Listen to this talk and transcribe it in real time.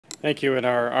Thank you. And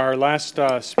our last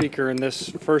speaker in this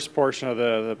first portion of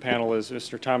the panel is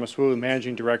Mr. Thomas Wu,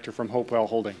 Managing Director from Hopewell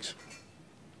Holdings.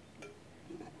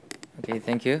 Okay,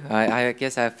 thank you. I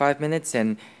guess I have 5 minutes,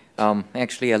 and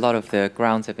actually a lot of the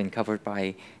grounds have been covered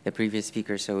by the previous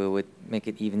speaker, so it would make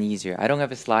it even easier. I don't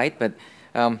have a slide, but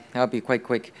I'll be quite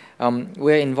quick.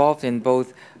 We're involved in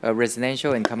both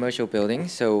residential and commercial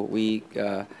buildings, so we,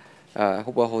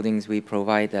 Hopewell Holdings, we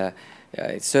provide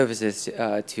services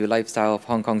to lifestyle of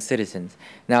Hong Kong citizens.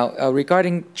 Now,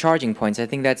 regarding charging points, I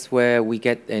think that's where we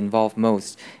get involved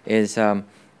most, is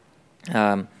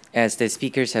as the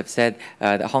speakers have said,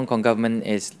 the Hong Kong government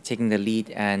is taking the lead,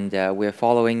 and we're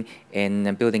following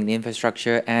in building the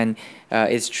infrastructure. And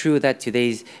it's true that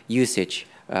today's usage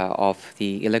of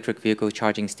the electric vehicle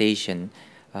charging station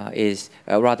is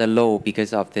rather low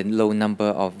because of the low number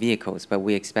of vehicles, but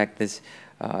we expect this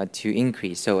to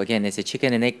increase. So again, it's a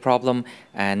chicken and egg problem,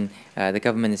 and the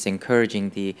government is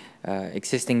encouraging the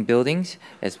existing buildings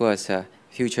as well as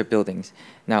future buildings.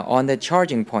 Now, on the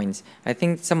charging points, I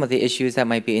think some of the issues that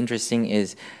might be interesting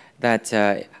is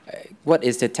that what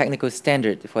is the technical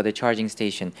standard for the charging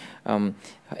station?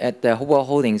 At the Hopewell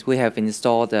Holdings, we have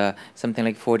installed something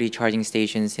like 40 charging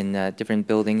stations in different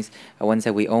buildings, ones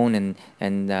that we own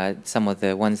and some of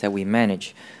the ones that we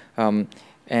manage.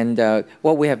 And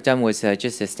what we have done was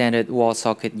just a standard wall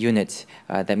socket unit.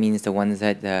 That means the ones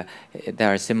that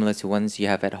are similar to ones you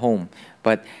have at home.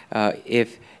 But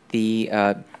if the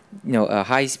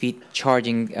high-speed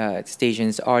charging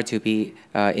stations are to be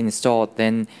installed,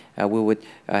 then we would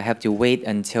have to wait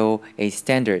until a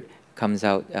standard comes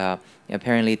out.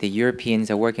 Apparently, the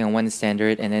Europeans are working on one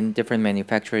standard, and then different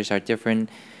manufacturers are different.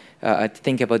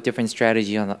 Think about different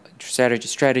strategies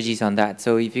on that.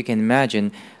 So if you can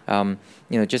imagine,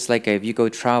 just like if you go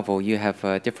travel, you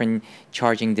have different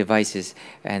charging devices,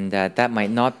 and that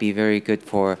might not be very good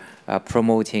for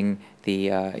promoting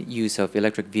the use of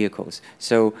electric vehicles.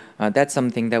 So that's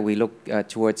something that we look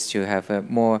towards to have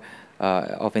more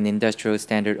of an industrial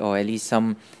standard, or at least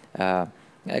some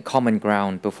common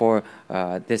ground before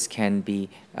this can be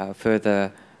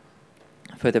further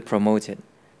promoted.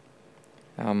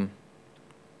 Let's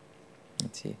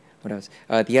see, what else?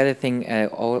 The other thing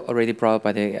already brought up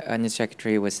by the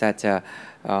Undersecretary was that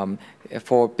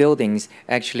for buildings,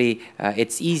 actually,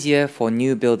 it's easier for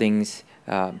new buildings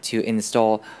to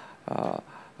install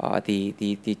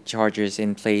the chargers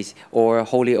in place, or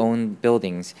wholly owned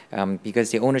buildings, because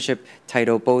the ownership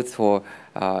title, both for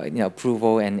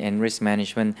approval and risk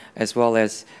management, as well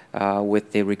as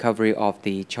with the recovery of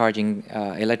the charging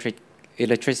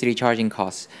electricity charging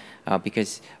costs,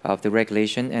 because of the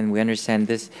regulation, and we understand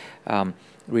this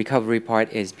recovery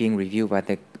part is being reviewed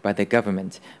by the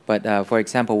government. But for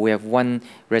example, we have one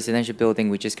residential building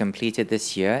we just completed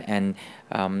this year, and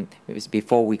it was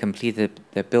before we completed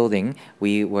the building,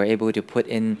 we were able to put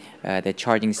in the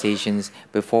charging stations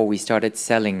before we started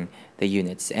selling the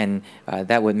units, and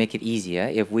that would make it easier.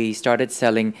 If we started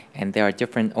selling and there are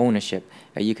different ownership,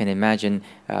 you can imagine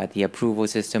the approval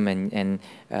system and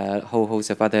a whole host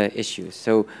of other issues.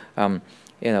 So I'm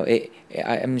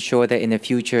sure that in the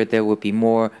future there will be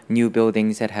more new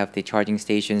buildings that have the charging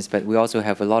stations, but we also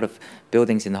have a lot of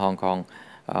buildings in Hong Kong,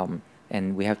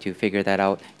 and we have to figure that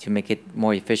out to make it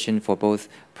more efficient for both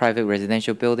private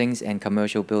residential buildings and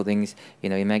commercial buildings.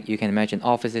 You can imagine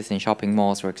offices and shopping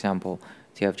malls, for example,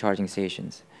 to have charging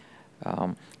stations.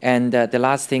 And the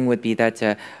last thing would be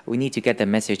that we need to get the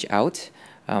message out.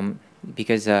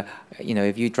 Because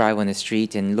if you drive on the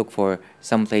street and look for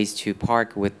some place to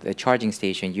park with a charging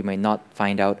station, you may not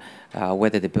find out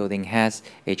whether the building has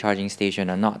a charging station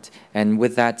or not. And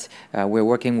with that, we're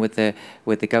working with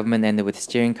the government and with the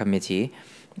steering committee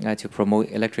to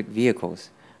promote electric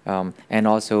vehicles. And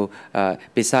also,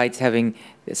 besides having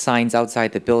signs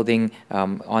outside the building,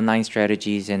 online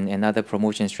strategies and other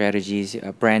promotion strategies,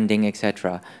 branding,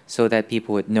 etc., so that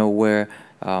people would know where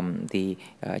the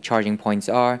charging points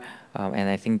are. And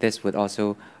I think this would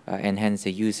also enhance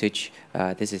the usage.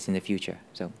 This is in the future.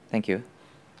 So thank you.